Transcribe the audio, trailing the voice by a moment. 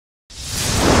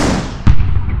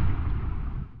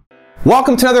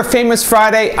Welcome to another Famous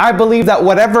Friday. I believe that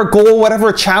whatever goal,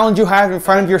 whatever challenge you have in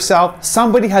front of yourself,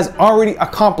 somebody has already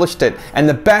accomplished it. And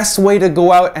the best way to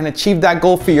go out and achieve that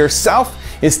goal for yourself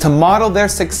is to model their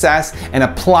success and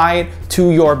apply it to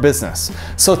your business.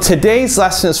 So today's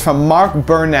lesson is from Mark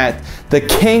Burnett, the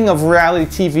king of reality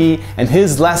TV, and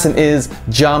his lesson is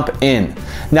jump in.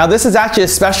 Now this is actually a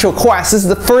special request. This is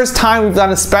the first time we've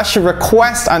done a special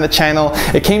request on the channel.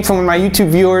 It came from one of my YouTube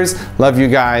viewers. Love you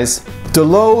guys.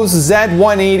 Delos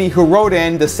Z180, who wrote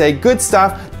in to say, good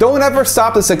stuff, don't ever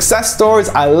stop the success stories,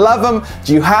 I love them.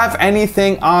 Do you have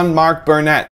anything on Mark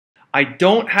Burnett? I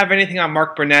don't have anything on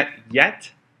Mark Burnett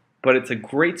yet, but it's a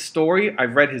great story.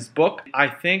 I've read his book. I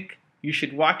think you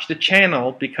should watch the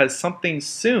channel because something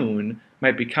soon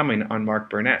might be coming on Mark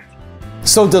Burnett.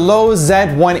 So Delos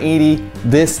Z180,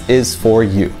 this is for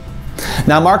you.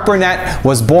 Now Mark Burnett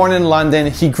was born in London.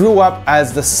 He grew up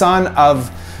as the son of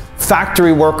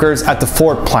factory workers at the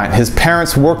Ford plant. His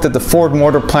parents worked at the Ford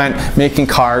motor plant making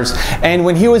cars, and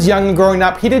when he was young and growing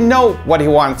up, he didn't know what he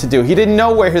wanted to do. He didn't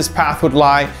know where his path would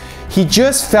lie. He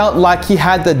just felt like he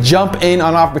had to jump in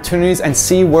on opportunities and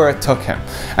see where it took him.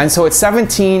 And so at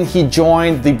 17, he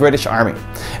joined the British Army,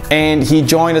 and he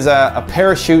joined as a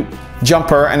parachute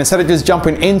jumper, and instead of just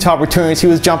jumping into opportunities, he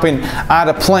was jumping out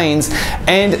of planes.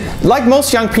 And like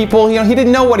most young people, he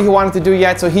didn't know what he wanted to do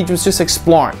yet, so he was just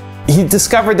exploring. He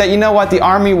discovered that, the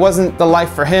army wasn't the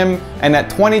life for him, and at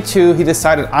 22 he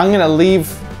decided, I'm gonna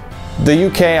leave the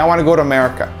UK, I wanna go to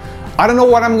America. I don't know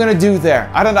what I'm gonna do there.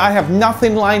 I have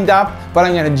nothing lined up, but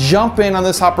I'm gonna jump in on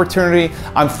this opportunity.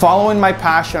 I'm following my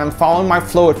passion, I'm following my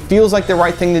flow, it feels like the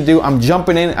right thing to do, I'm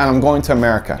jumping in and I'm going to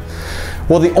America.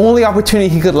 Well, the only opportunity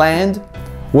he could land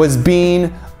was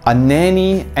being a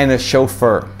nanny and a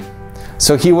chauffeur.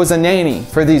 So he was a nanny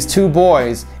for these two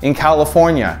boys in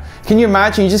California. Can you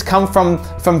imagine? You just come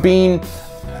from being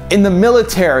in the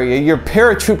military, you're a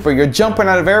paratrooper, you're jumping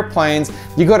out of airplanes,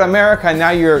 you go to America and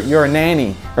now you're a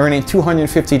nanny earning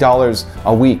 $250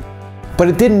 a week. But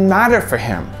it didn't matter for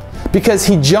him because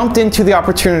he jumped into the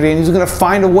opportunity and he was gonna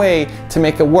find a way to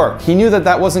make it work. He knew that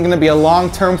that wasn't gonna be a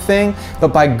long-term thing, but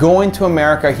by going to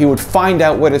America, he would find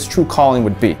out what his true calling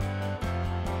would be.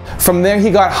 From there, he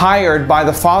got hired by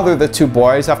the father of the two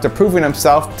boys after proving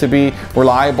himself to be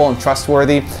reliable and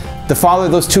trustworthy. The father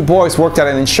of those two boys worked at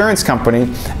an insurance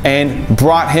company and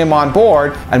brought him on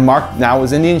board, and Mark now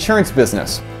was in the insurance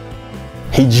business.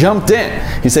 He jumped in.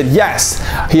 He said yes.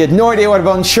 He had no idea what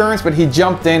about insurance, but he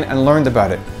jumped in and learned about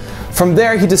it. From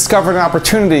there, he discovered an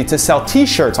opportunity to sell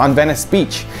t-shirts on Venice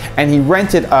Beach, and he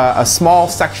rented a small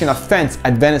section of fence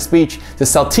at Venice Beach to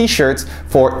sell t-shirts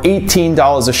for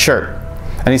 $18 a shirt.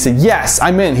 And he said, yes,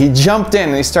 I'm in. He jumped in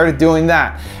and he started doing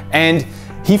that. And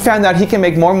he found out he can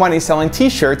make more money selling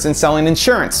t-shirts than selling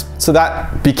insurance. So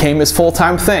that became his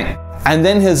full-time thing. And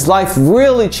then his life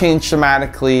really changed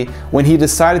dramatically when he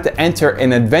decided to enter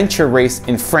an adventure race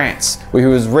in France, where he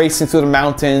was racing through the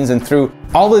mountains and through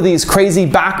all of these crazy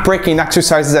back-breaking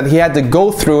exercises that he had to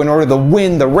go through in order to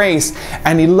win the race.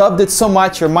 And he loved it so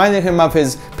much, it reminded him of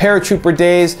his paratrooper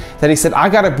days, that he said, I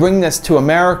gotta bring this to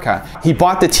America. He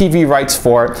bought the TV rights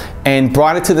for it and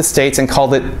brought it to the States and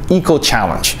called it Eco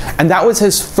Challenge. And that was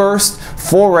his first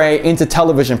foray into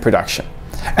television production.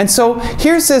 And so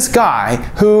here's this guy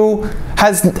who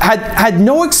had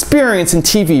no experience in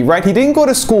TV, right? He didn't go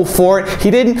to school for it. He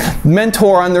didn't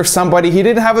mentor under somebody. He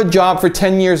didn't have a job for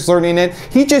 10 years learning it.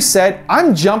 He just said,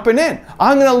 I'm jumping in.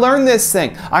 I'm gonna learn this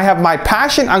thing. I have my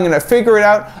passion. I'm gonna figure it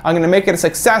out. I'm gonna make it a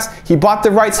success. He bought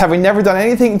the rights, having never done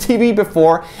anything in TV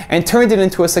before, and turned it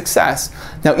into a success.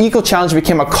 Now, Eco Challenge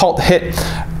became a cult hit.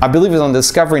 I believe it was on the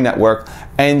Discovery Network.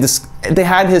 And they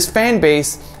had his fan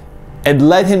base. It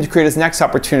led him to create his next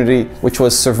opportunity, which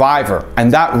was Survivor.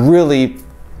 And that really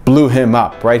blew him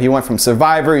up, right? He went from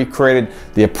Survivor, he created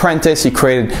The Apprentice, he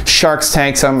created Shark's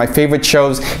Tank, some of my favorite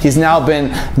shows. He's now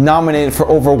been nominated for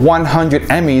over 100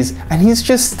 Emmys, and he's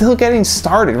just still getting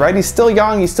started, right? He's still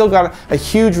young, he's still got a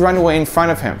huge runway in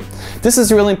front of him. This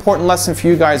is a really important lesson for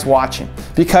you guys watching,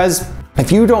 because if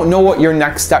you don't know what your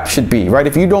next step should be, right?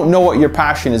 If you don't know what your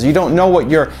passion is, you don't know what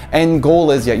your end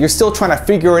goal is yet, you're still trying to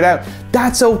figure it out,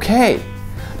 that's okay.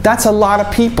 That's a lot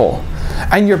of people.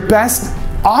 And your best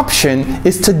option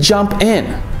is to jump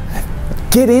in.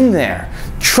 Get in there,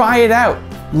 try it out,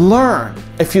 learn.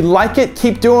 If you like it,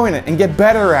 keep doing it and get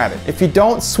better at it. If you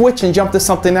don't, switch and jump to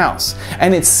something else.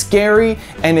 And it's scary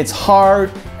and it's hard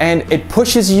and it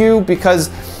pushes you because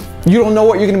you don't know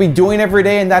what you're going to be doing every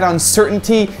day, and that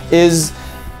uncertainty is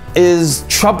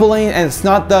troubling, and it's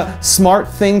not the smart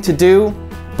thing to do.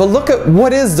 But look at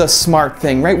what is the smart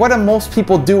thing, right? What do most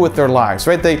people do with their lives,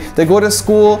 right? They go to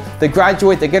school, they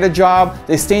graduate, they get a job,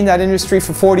 they stay in that industry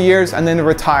for 40 years and then they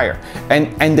retire.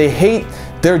 And they hate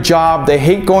their job, they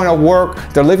hate going to work,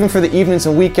 they're living for the evenings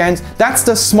and weekends. That's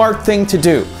the smart thing to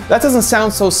do. That doesn't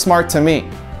sound so smart to me.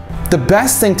 The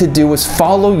best thing to do is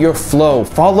follow your flow,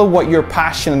 follow what you're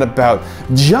passionate about.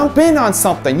 Jump in on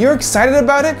something. You're excited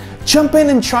about it, jump in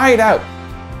and try it out.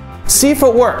 See if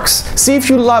it works, see if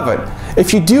you love it.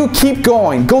 If you do, keep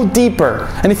going, go deeper.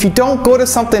 And if you don't, go to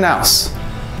something else.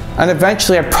 And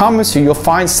eventually, I promise you, you'll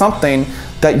find something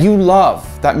that you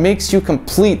love, that makes you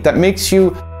complete, that makes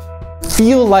you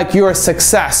feel like you're a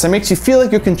success, that makes you feel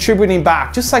like you're contributing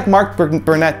back, just like Mark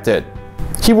Burnett did.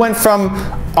 He went from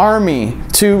army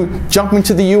to jumping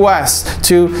to the US,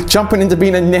 to jumping into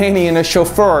being a nanny and a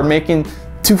chauffeur, making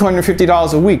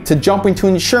 $250 a week, to jumping to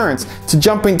insurance, to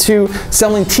jumping to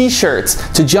selling t-shirts,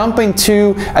 to jumping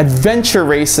to adventure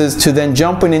races, to then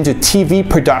jumping into TV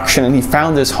production, and he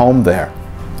found his home there.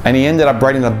 And he ended up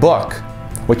writing a book,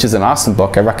 which is an awesome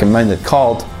book, I recommend it,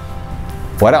 called,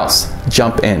 what else?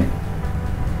 Jump In.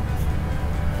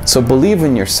 So believe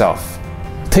in yourself.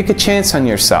 Take a chance on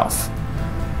yourself.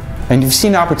 And you've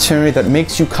seen an opportunity that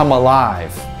makes you come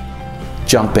alive.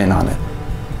 Jump in on it.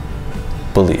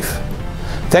 Believe.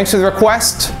 Thanks for the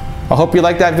request. I hope you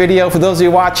liked that video. For those of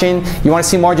you watching, you want to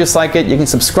see more just like it, you can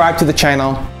subscribe to the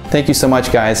channel. Thank you so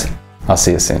much, guys. I'll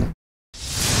see you soon.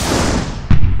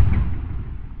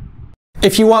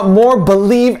 If you want more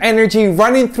Believe energy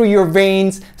running through your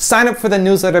veins, sign up for the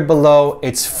newsletter below.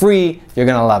 It's free. You're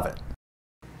going to love it.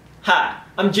 Hi,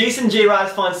 I'm Jason J.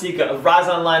 Raz Fonseca of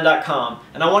RazOnline.com,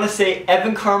 and I want to say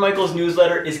Evan Carmichael's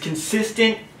newsletter is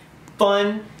consistent,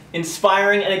 fun,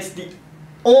 inspiring, and it's the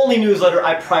only newsletter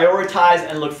I prioritize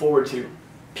and look forward to.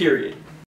 Period.